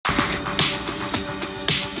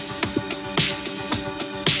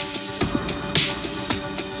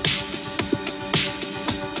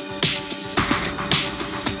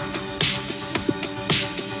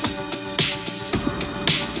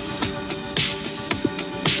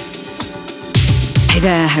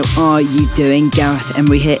there, how are you doing? Gareth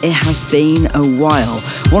Emery here. It has been a while.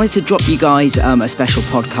 Wanted to drop you guys a special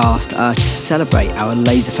podcast to celebrate our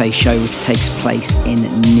Laserface show, which takes place in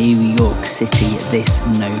New York City this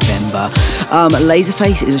November.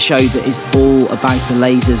 Laserface is a show that is all about the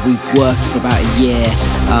lasers. We've worked for about a year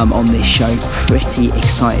on this show. Pretty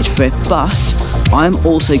excited for it, but I'm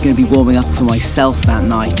also going to be warming up for myself that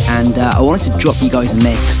night, and I wanted to drop you guys a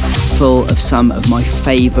mix full of some of my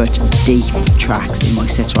favourite deep tracks in my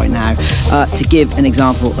set right now. To give an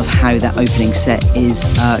example of how that opening set is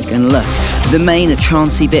going to look. The main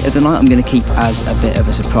trancey bit of the night I'm going to keep as a bit of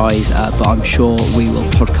a surprise, but I'm sure we will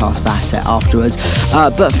podcast that set afterwards.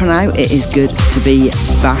 But for now, it is good to be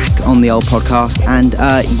back on the old podcast, and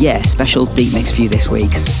special deep mix for you this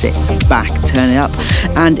week. Sit back, turn it up,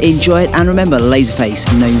 and enjoy it. And remember, Laserface,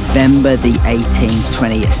 November the 18th,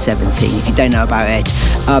 2017. If you don't know about it,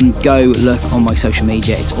 go look on my social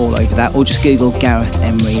media, it's all over that, or just Google Gareth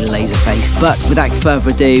Emery Laserface. But without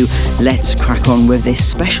further ado, let's crack on with this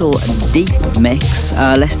special deep mix.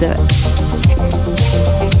 Let's do it.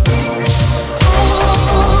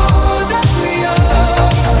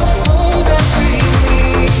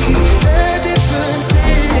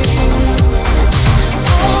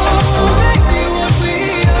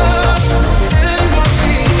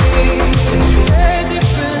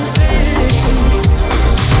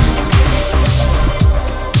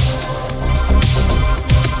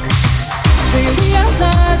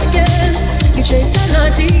 Chased an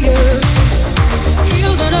idea,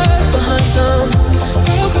 healed on earth behind some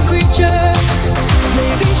broken creature.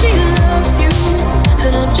 Maybe she loves you,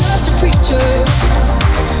 and I'm just a preacher.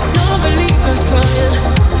 Non-believers crying,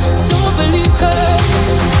 don't believe her,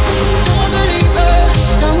 don't believe her,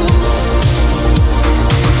 no.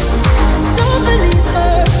 Don't believe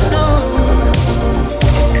her, no.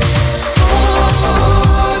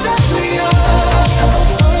 Oh, that we are,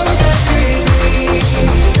 oh, that we need,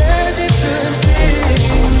 they're different things.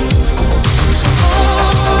 Oh,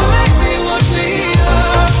 maybe what we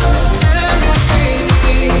are and what we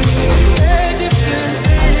need, they're different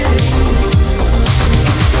things.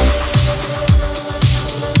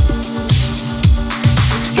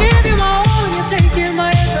 Give you my all and you're taking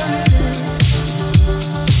my everything.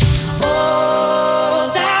 All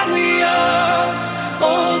that we are,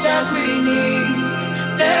 all that we need,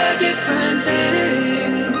 they're different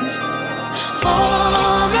things.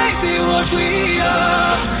 Oh, maybe what we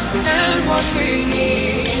are and what we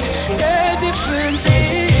need, they're different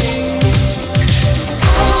things.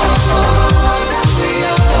 Oh, that we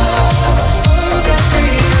are, oh, that we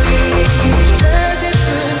need, they're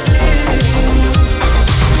different things.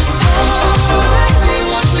 Oh, maybe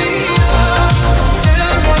what we are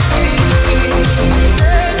and what we need,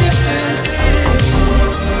 they're different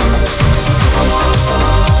things. Oh,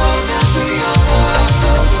 that we are,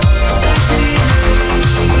 that we need.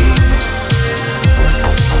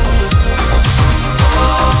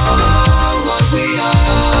 Oh, what we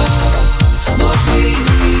are, what we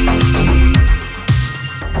need.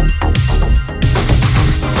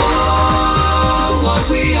 Oh, what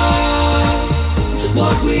we are,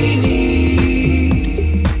 what we need.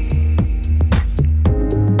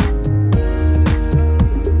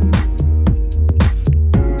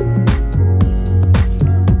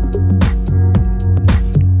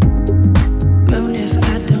 Moon, if I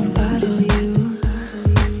don't bottle you,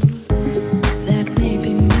 that may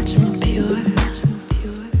be much more pure.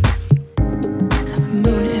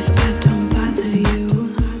 Moon, if I don't bother you,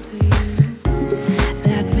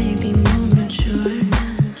 that may be more mature.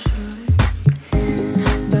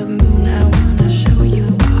 But moon,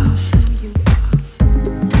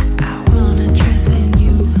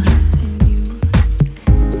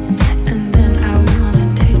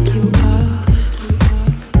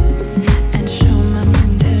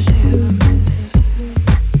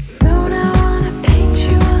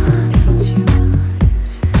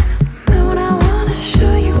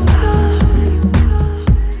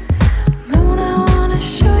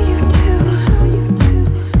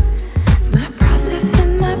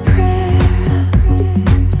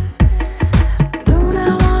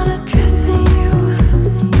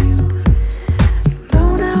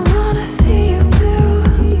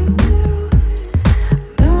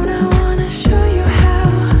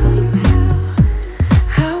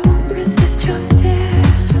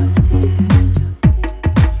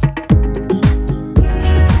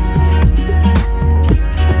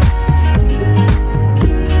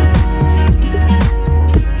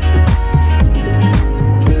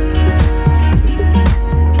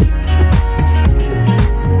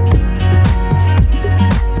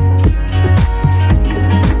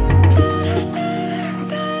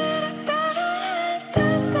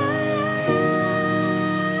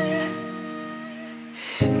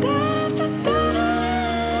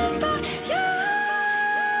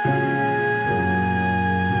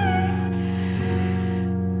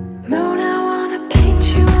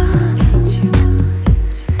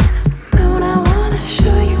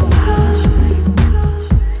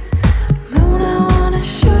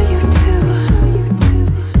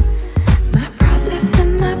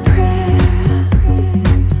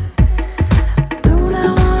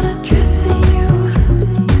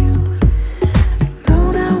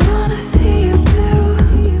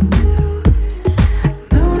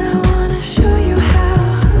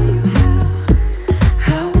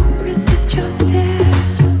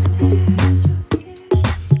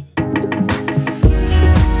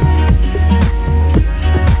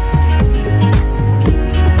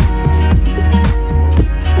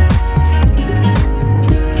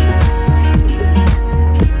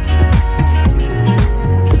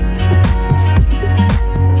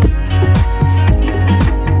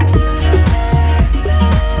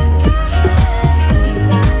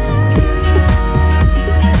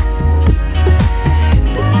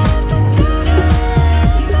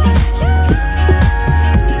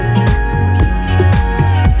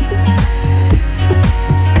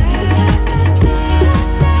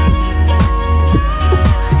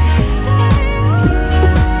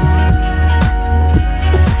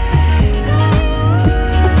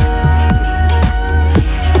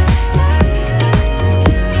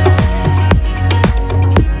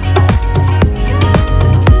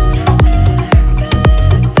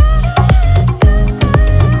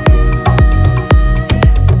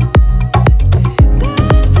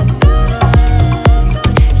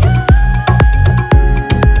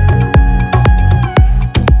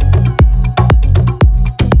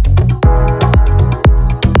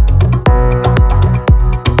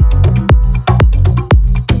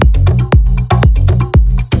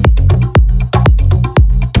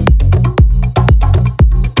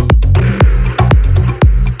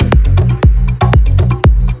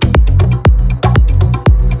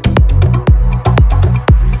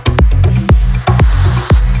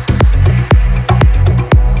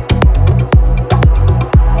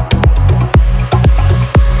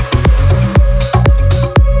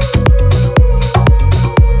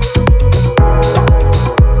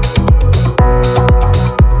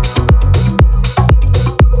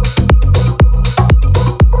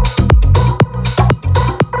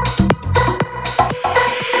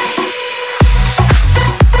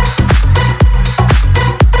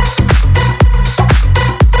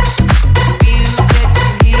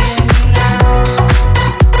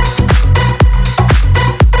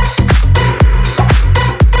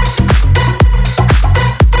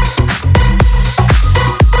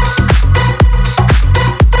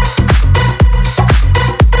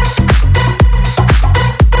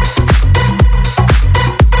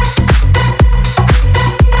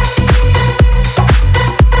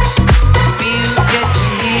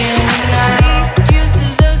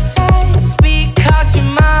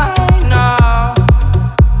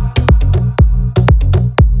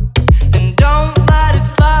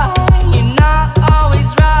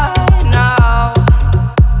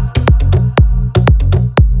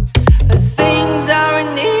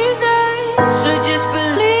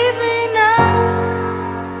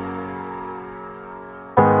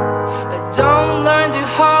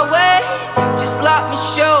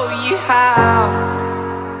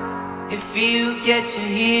 get to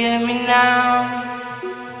hear me now.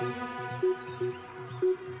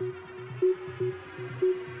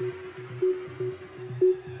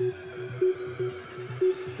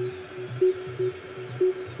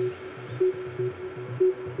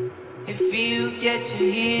 If you get to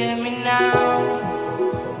hear me now.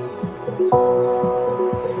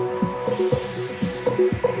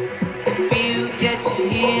 If you get to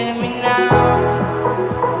hear me now.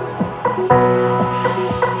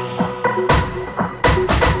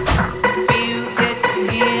 If you get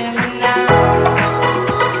to hear me now.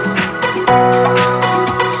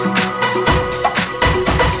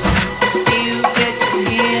 If you get to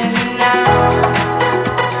hear me now.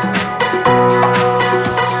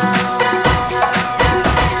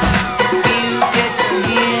 If you get to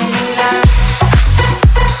hear me now.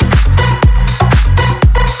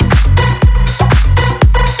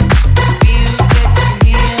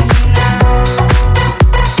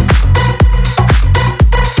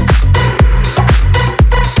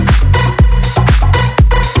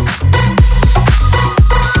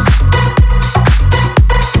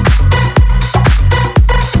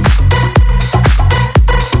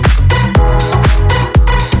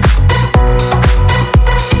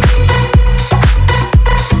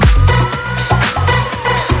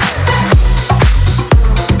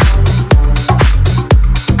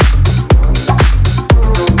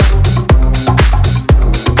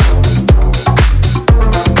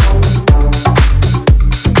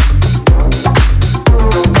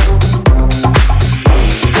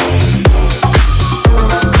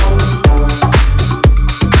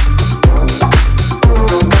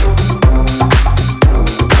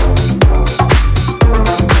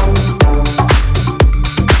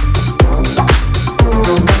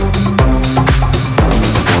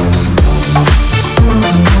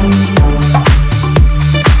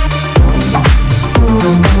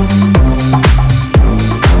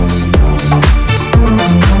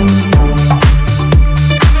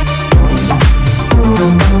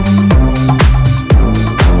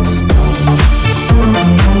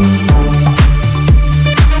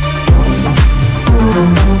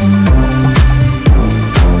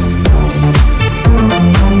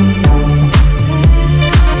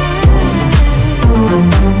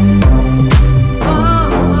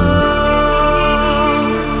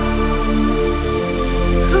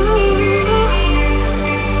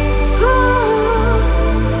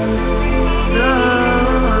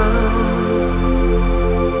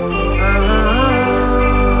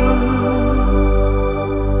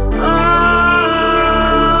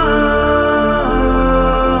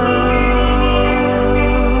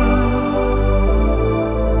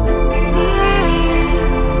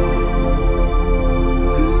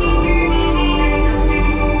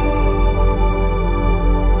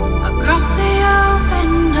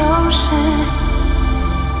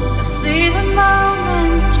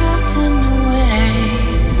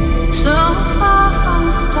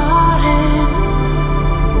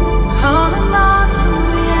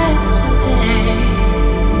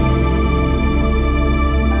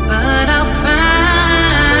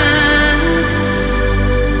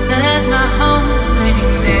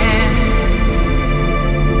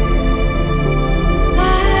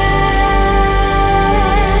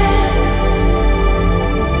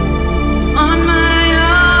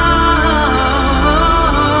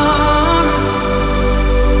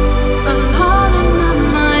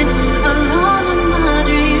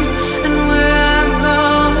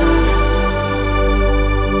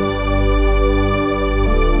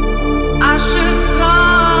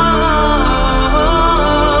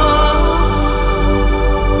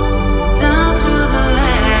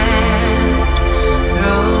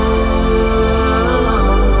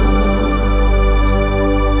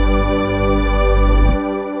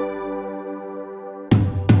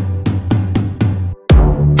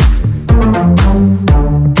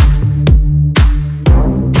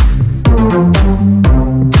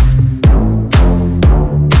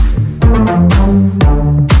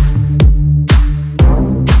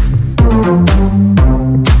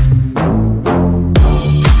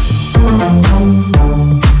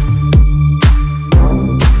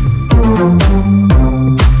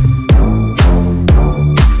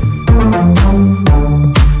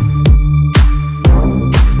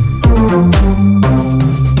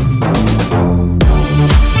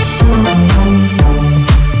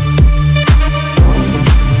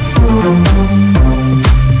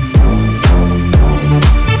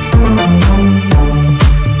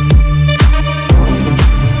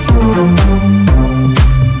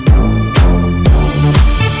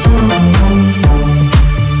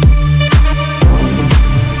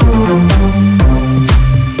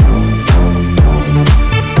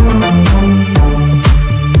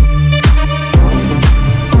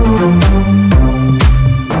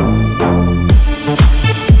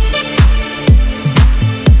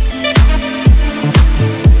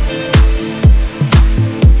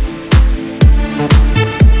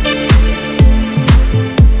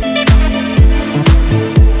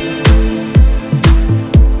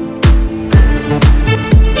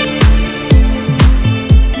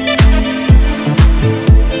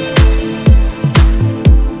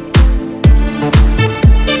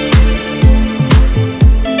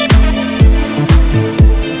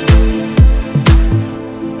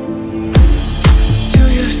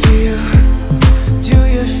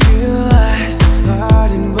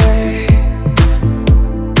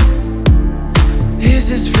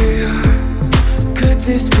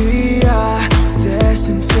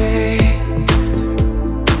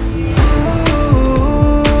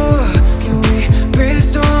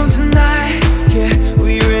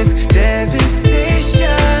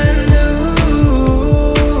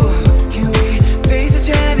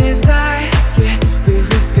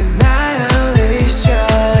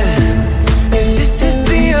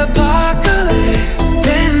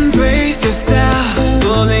 brace yourself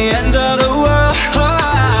for the end of the world.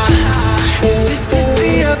 If this is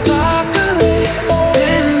the apocalypse,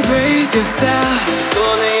 then brace yourself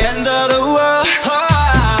for the end of the world.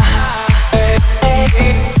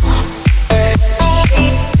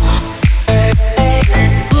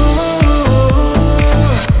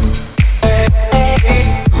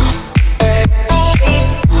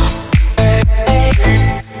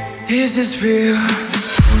 Is this real?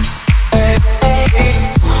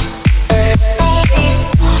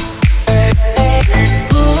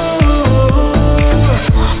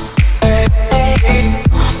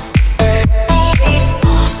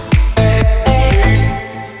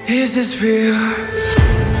 Is this real?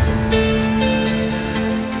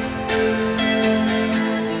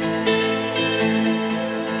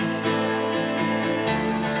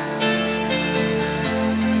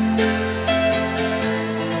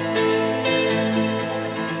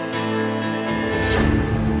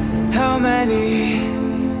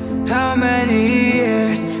 How many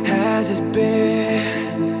years has it been?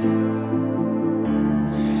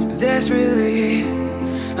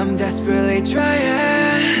 I'm desperately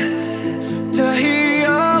trying to hear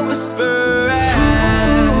your whisper.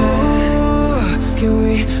 Can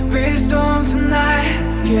we brainstorm tonight?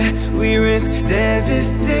 Yeah, we risk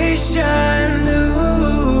devastation.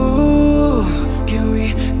 Ooh, can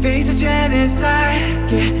we face a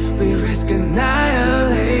genocide? Yeah, we risk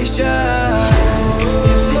annihilation.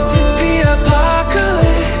 If this is the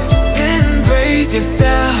apocalypse, then brace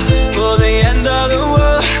yourself for the end of the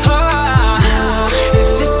world. If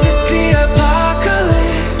this is the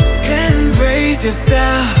apocalypse, then brace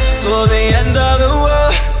yourself for the end of the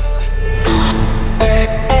world.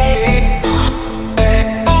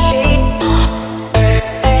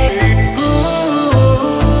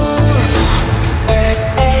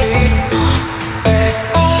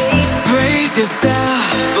 Brace yourself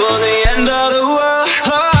for the end of the world.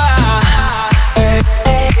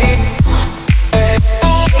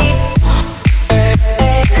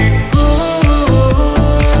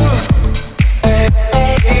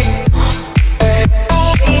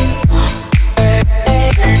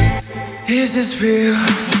 Is this real?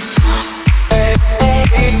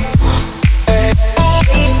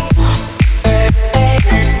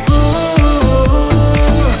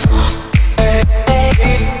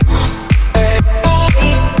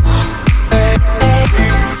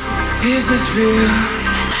 Is this real?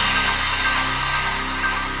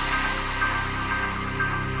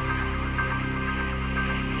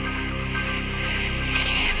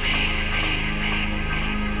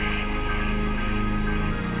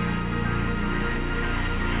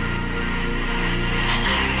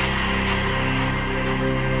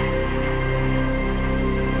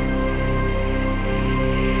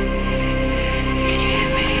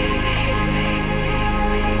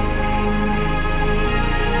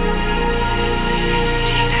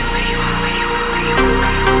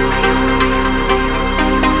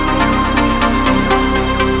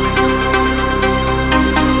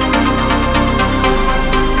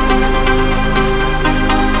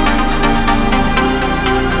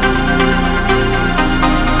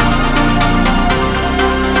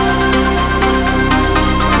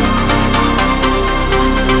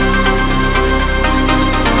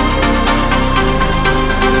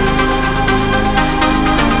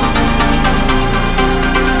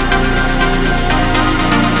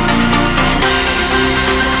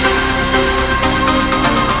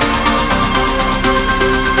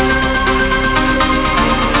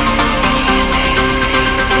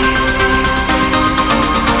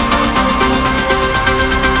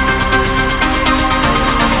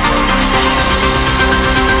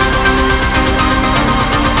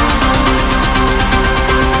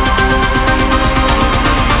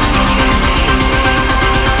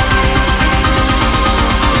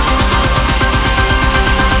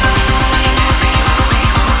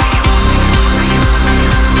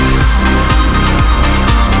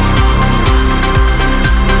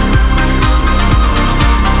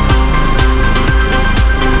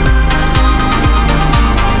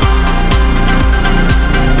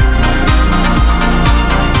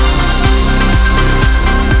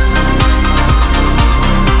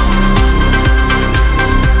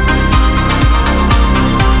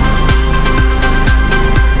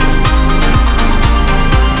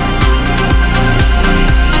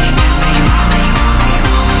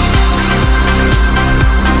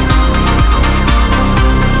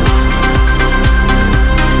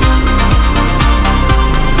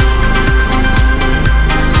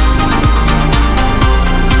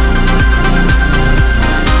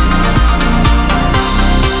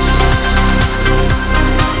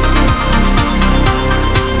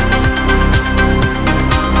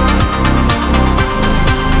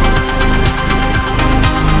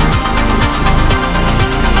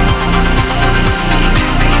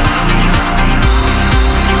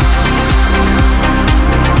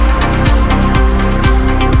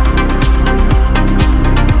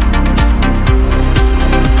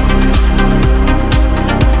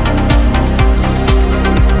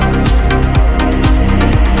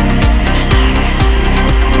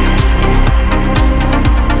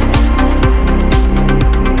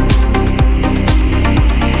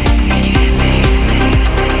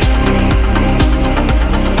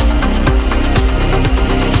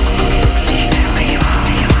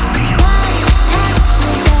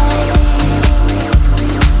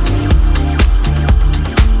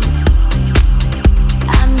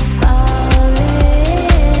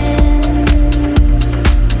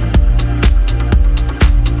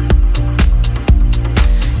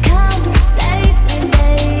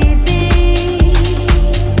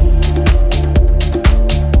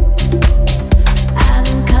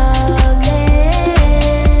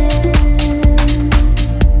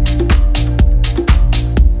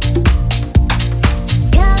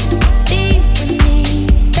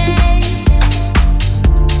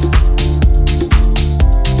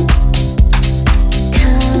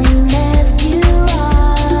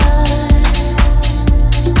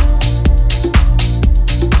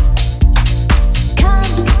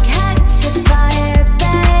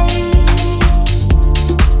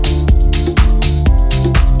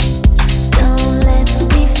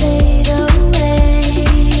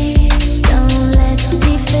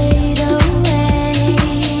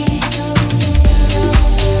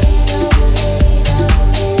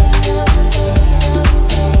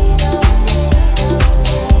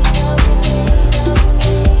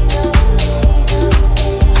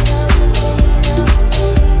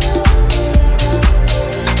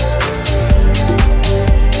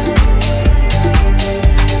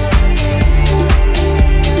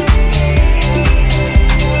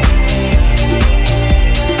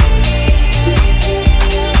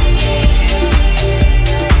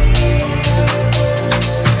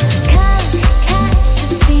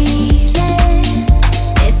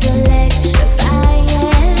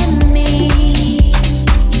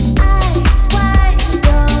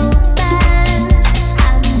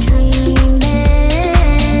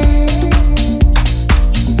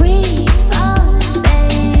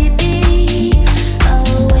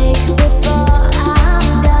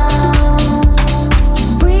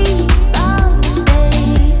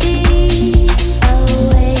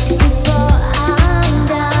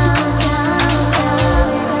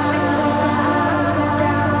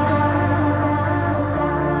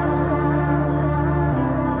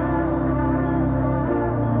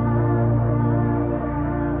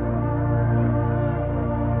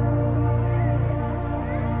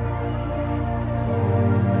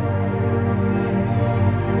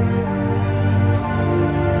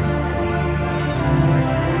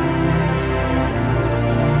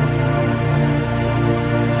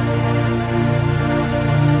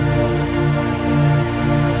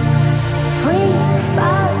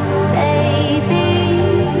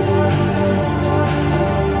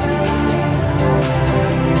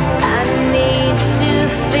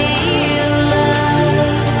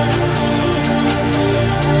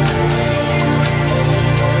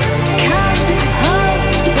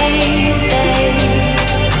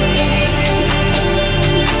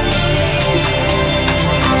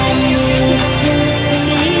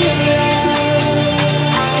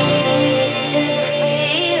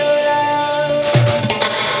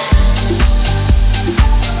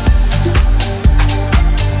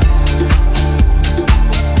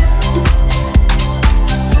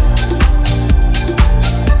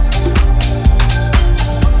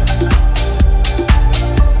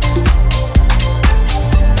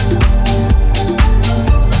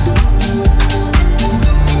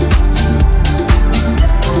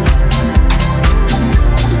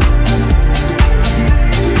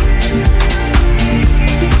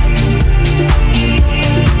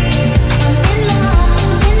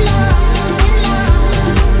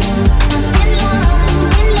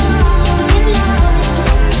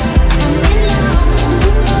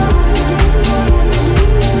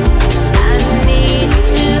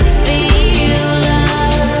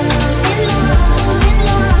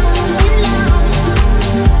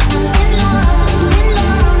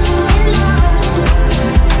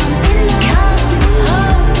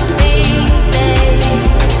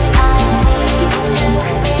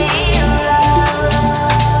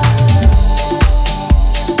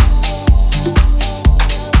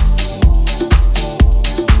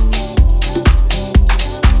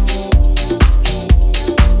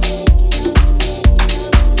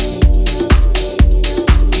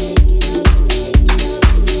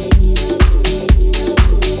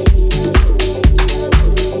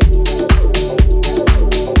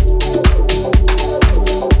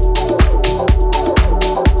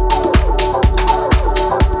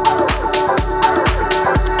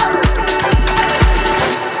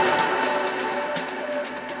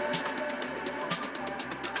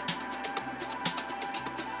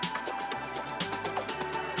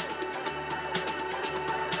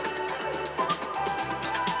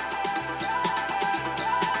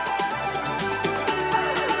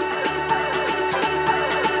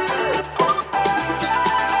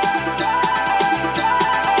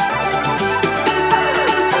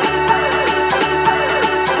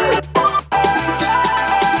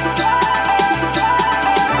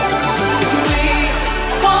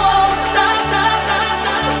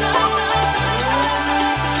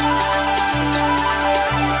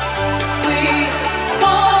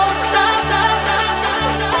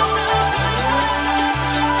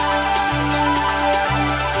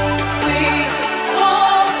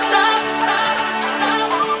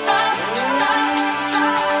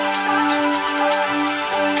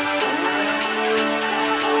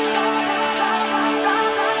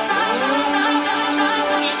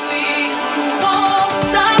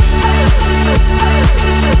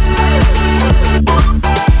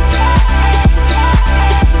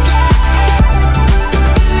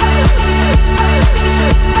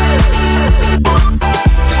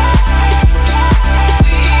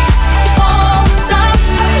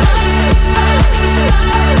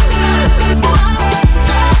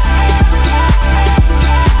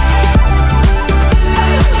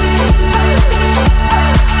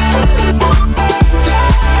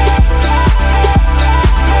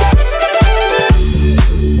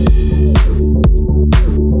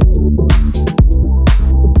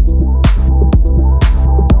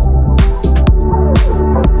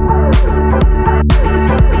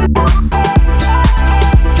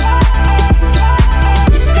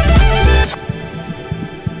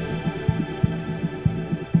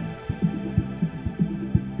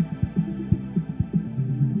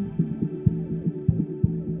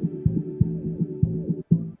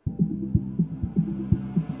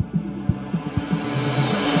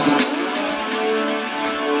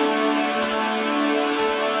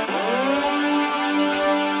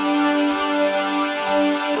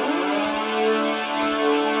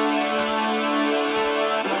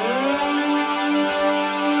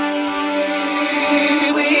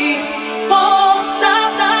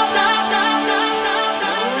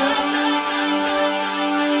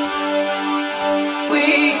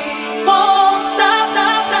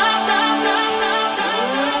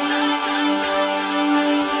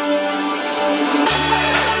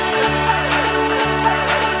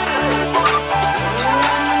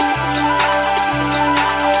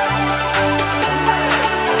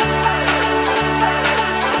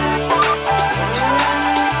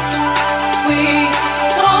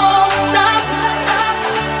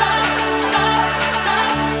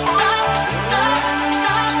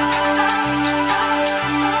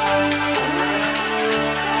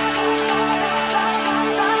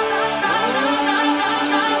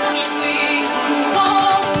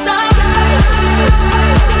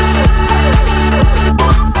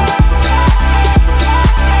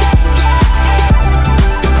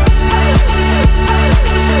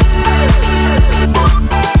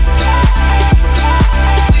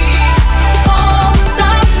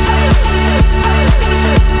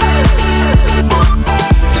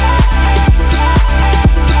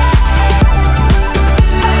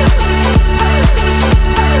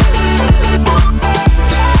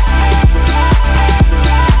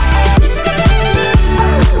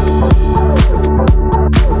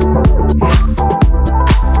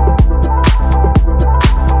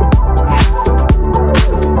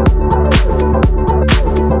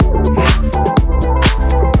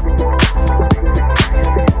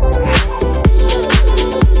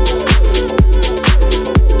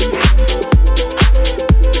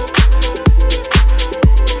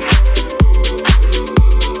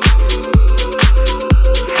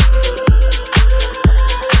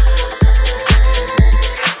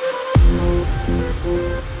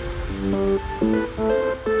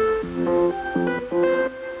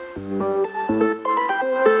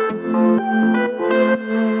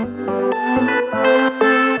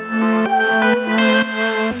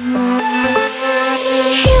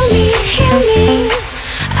 heal me.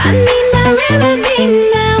 I need my remedy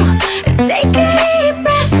now. Take a deep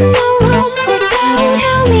breath, no room for doubt.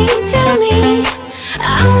 Tell me, I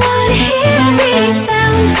wanna hear every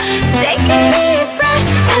sound. Take a deep breath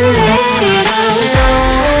and let it out. No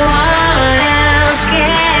one else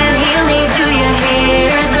can heal me. Do you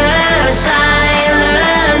hear the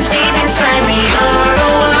silence deep inside me? You're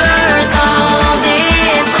worth all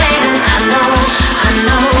this waiting. I know,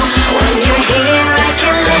 when you're here I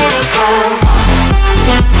can let it go.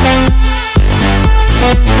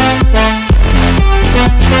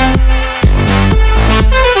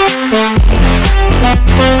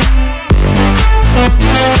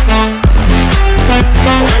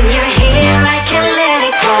 When you're here I can let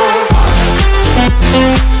it go.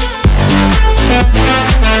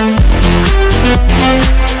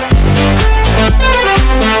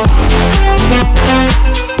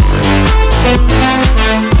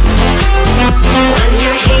 When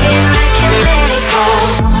you're here I can let it go.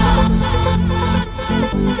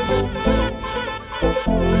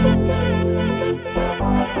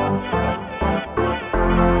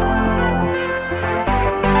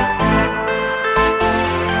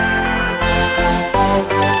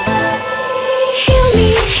 Heal me,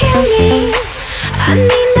 I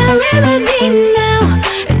need my remedy now.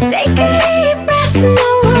 Take a deep breath, no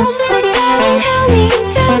room for doubt. Tell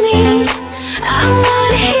me, I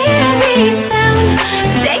wanna hear every sound.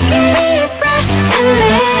 Take a deep breath and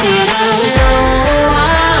let it out. No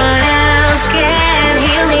one else can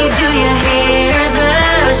heal me. Do you hear the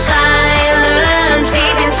silence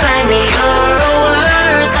deep inside me? You're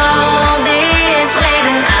worth all this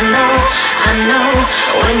waiting. I know,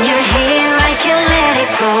 when you're here I can let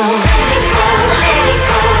it go. Let it go, let it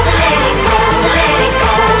go, let it go, let it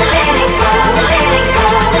go, let it go, let it go,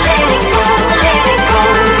 let it go, let it go,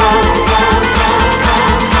 go, go, go, go,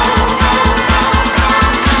 go, go.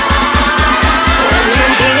 When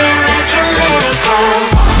you're here I can let it go.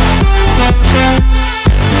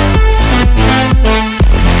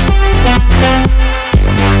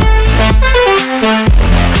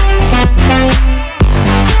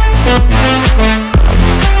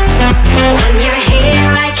 When you're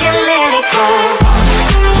here I can let it go.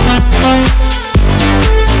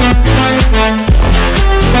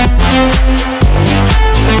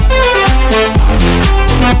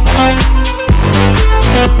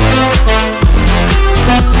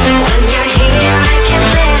 When you're here I can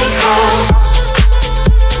let it go.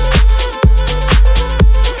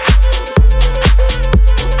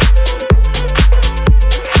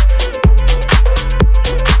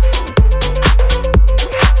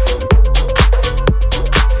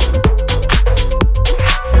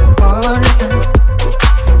 All or nothing.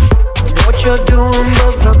 Know what you're doing,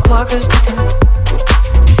 but the clock is ticking.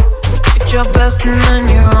 Get your best and then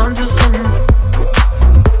you're on to something.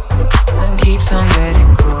 And keeps on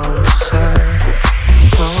getting closer,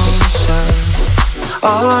 closer.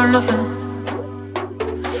 All or nothing.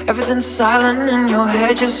 Everything's silent and your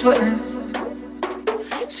head just sweating.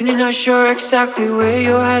 Soon you're not sure exactly where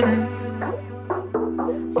you're heading.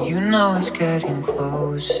 You know it's getting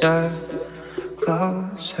closer,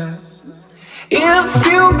 closer. If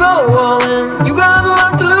you go all in, you got a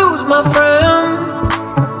lot to lose, my friend.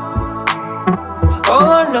 All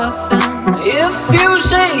or nothing. If you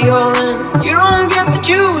say all in, you don't get to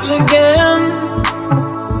choose again.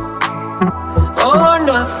 All or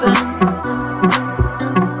nothing.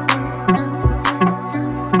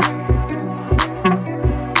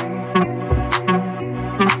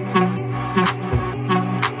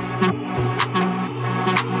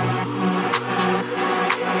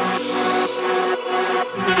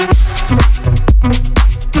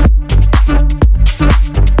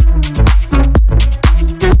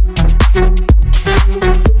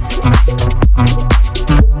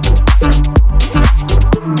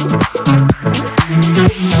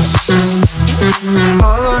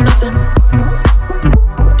 All or nothing.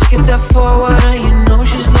 Take a step forward and you know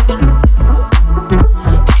she's looking.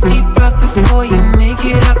 Take a deep breath before you make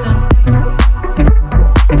it happen.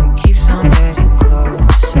 It keeps on getting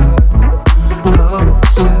closer,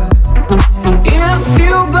 closer. If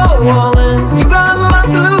you go all in, you got a lot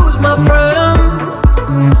to lose, my friend.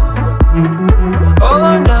 All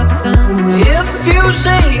or nothing. If you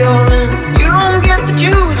say all in, you don't get to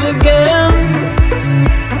choose again.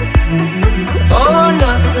 All or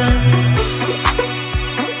nothing.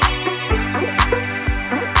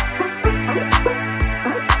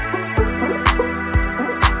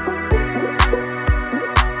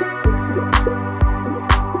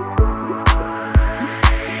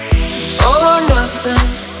 All or nothing.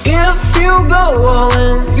 If you go all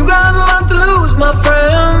in, you got a lot to lose, my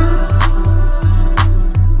friend.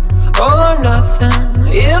 All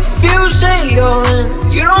If you say you're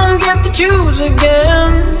in, you don't get to choose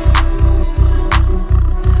again.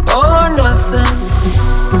 All or nothing.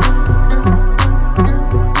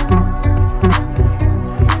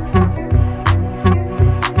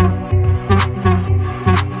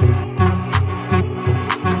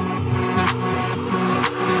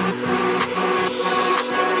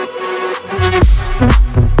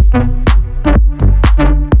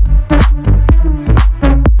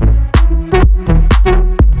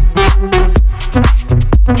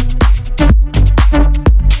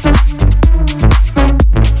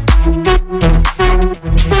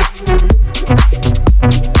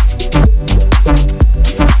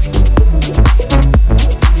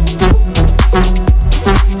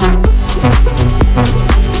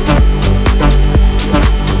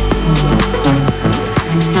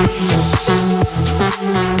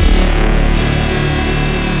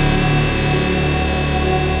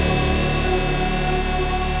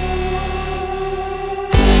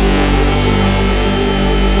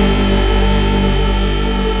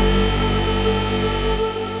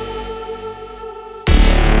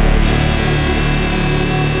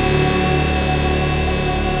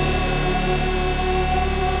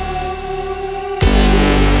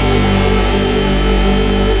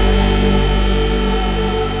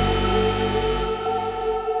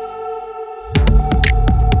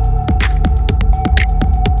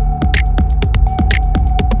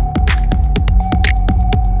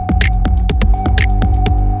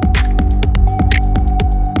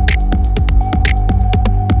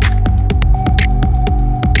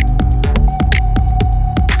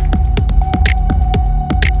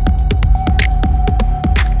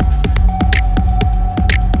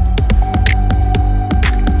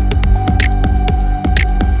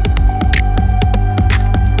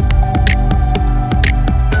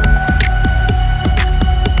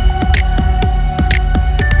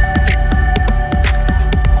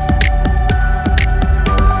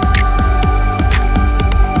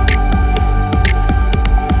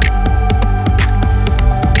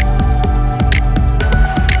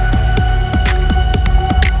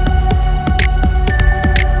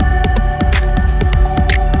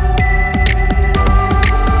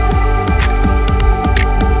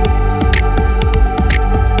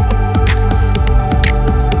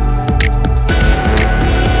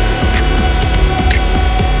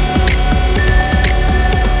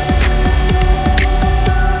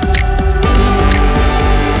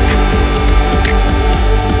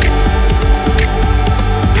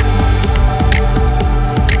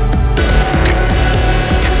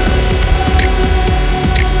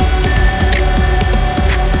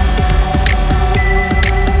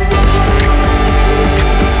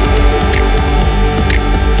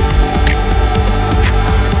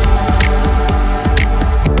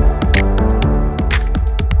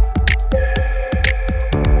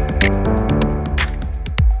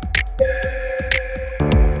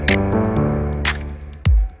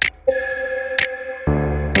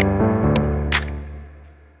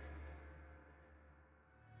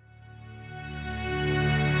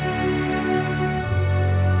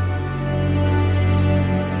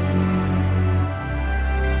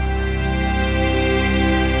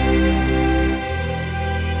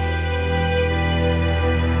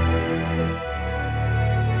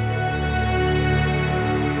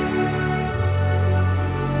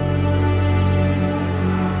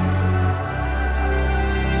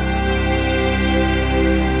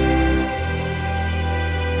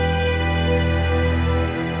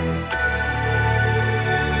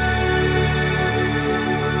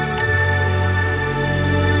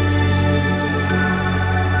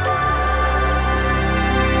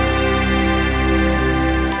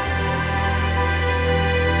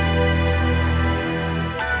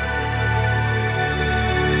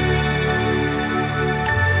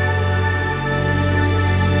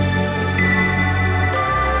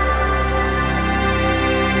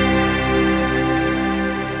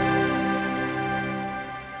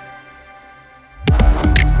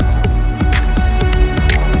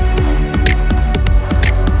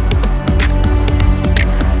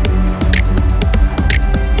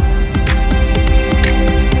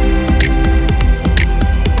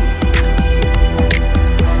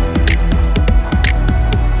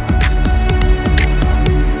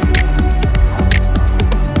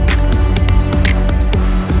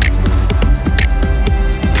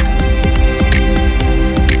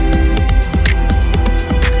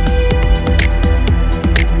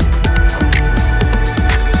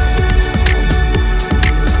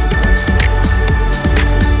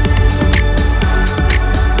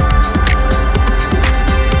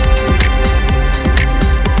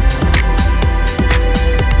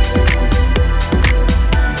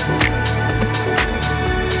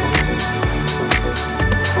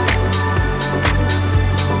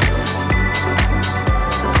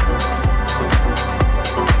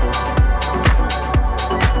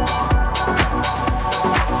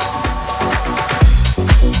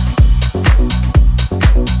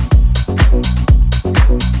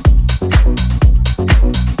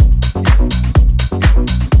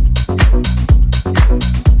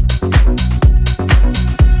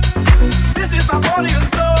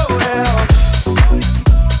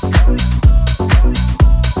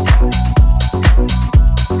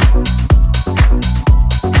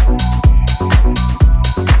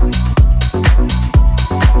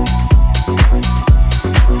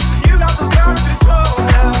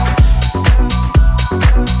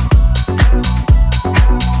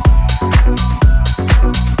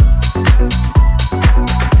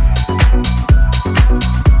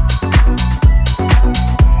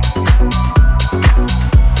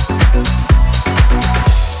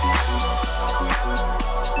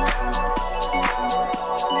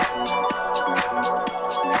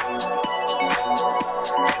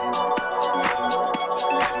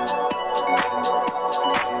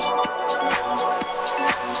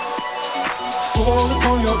 Fall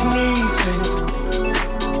upon your knees, sing.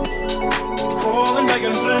 Fall and beg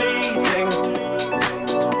and plead, sing.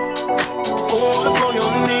 Fall upon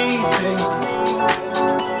your knees, sing.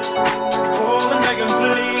 Fall and beg and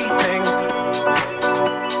plead, sing.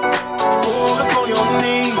 Fall upon your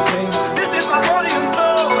knees, sing. This is my body and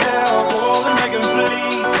soul, yeah. Fall and beg and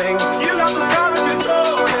plead, sing. You got the power and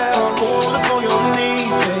control, yeah. Fall upon your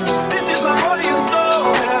knees, sing. This is my body and soul,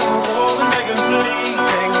 yeah. Fall and beg and plead,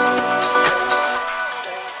 sing.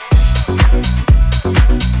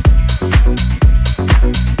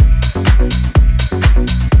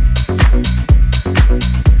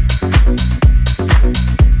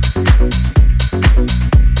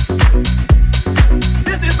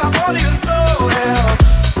 This is my body and soul, yeah.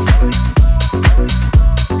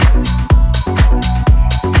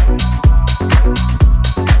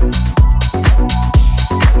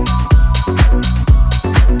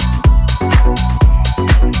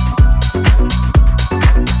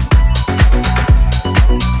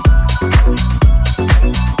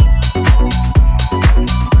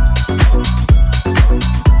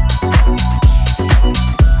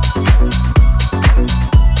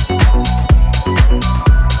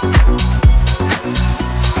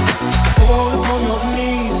 Fall upon your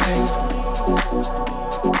knees, sing.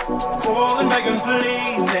 Fall and beg and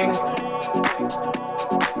plead, sing.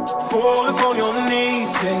 Fall upon your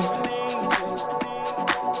knees, sing.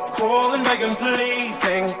 Fall and beg and plead,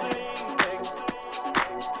 sing.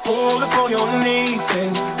 Fall upon your knees,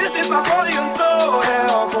 sing. This is my body and soul,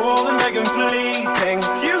 yeah. Fall and beg and plead, sing.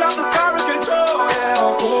 You got the power and control, yeah.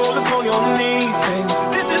 Fall upon your knees, sing.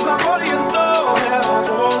 This is my body and soul, yeah.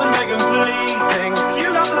 Fall and beg and plead, sing. You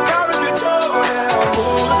got the power and control, yeah.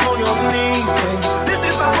 Fall upon your knees, sing. This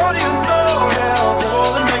is my body and soul, yeah.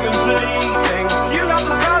 Fall and beg and plead, sing. You got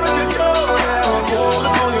the power and control, yeah. Fall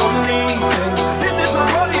upon your knees, sing. This is my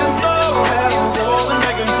body and soul, yeah. Fall and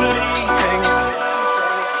beg and plead, sing.